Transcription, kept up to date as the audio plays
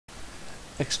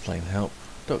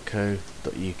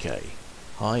explainhelp.co.uk.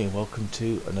 Hi and welcome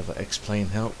to another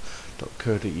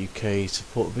explainhelp.co.uk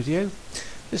support video.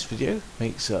 This video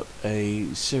makes up a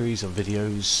series of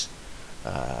videos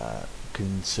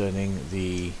concerning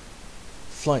the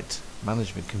flight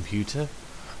management computer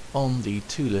on the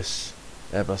toolless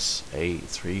Airbus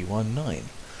A319.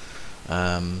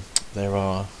 There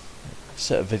are a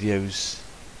set of videos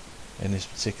in this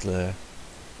particular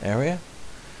area.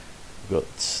 We've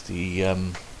got the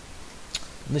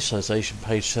initialization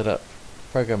page set up,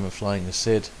 program of flying a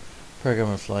SID,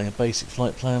 program of flying a basic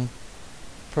flight plan,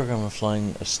 program of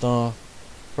flying a star,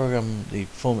 program the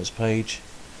performance page,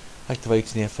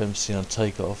 activating the FMC on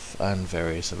takeoff, and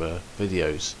various other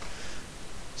videos.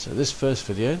 So this first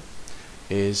video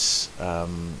is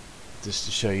just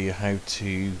to show you how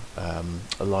to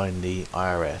align the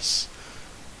IRS.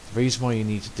 The reason why you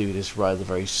need to do this right at the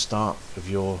very start of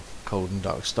your cold and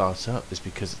dark startup is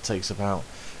because it takes about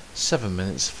 7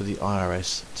 minutes for the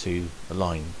IRS to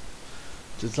align.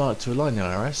 To align the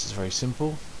IRS is very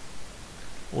simple.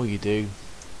 All you do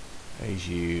is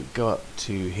you go up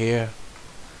to here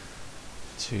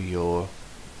to your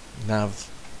nav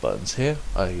buttons here,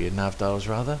 your nav dials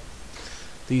rather.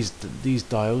 These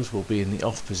dials will be in the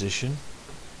off position.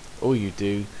 All you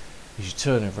do is you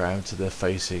turn it around to they're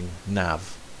facing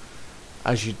nav.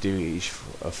 As you do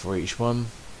for each one,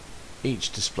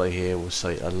 each display here will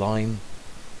say align,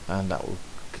 and that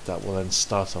will then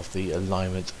start off the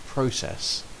alignment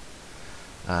process.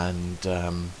 And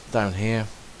down here,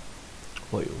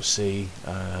 what you'll see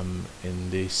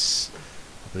in this,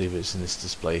 I believe it's in this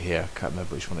display here, I can't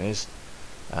remember which one it is,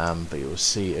 but you'll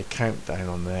see a countdown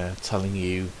on there telling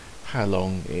you how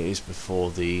long it is before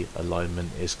the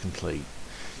alignment is complete.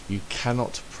 You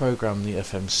cannot program the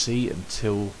FMC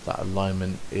until that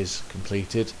alignment is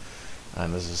completed,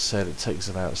 and as I said, it takes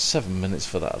about 7 minutes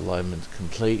for that alignment to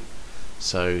complete,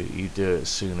 so you do it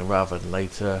sooner rather than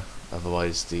later,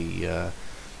 otherwise you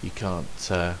can't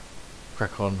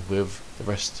crack on with the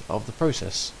rest of the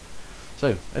process.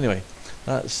 So anyway,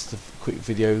 that's the quick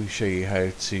video to show you how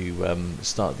to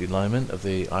start the alignment of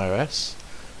the IRS.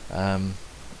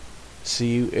 See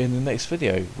you in the next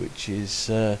video, which is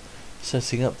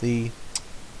setting up the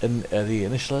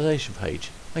initialization page.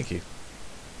 Thank you.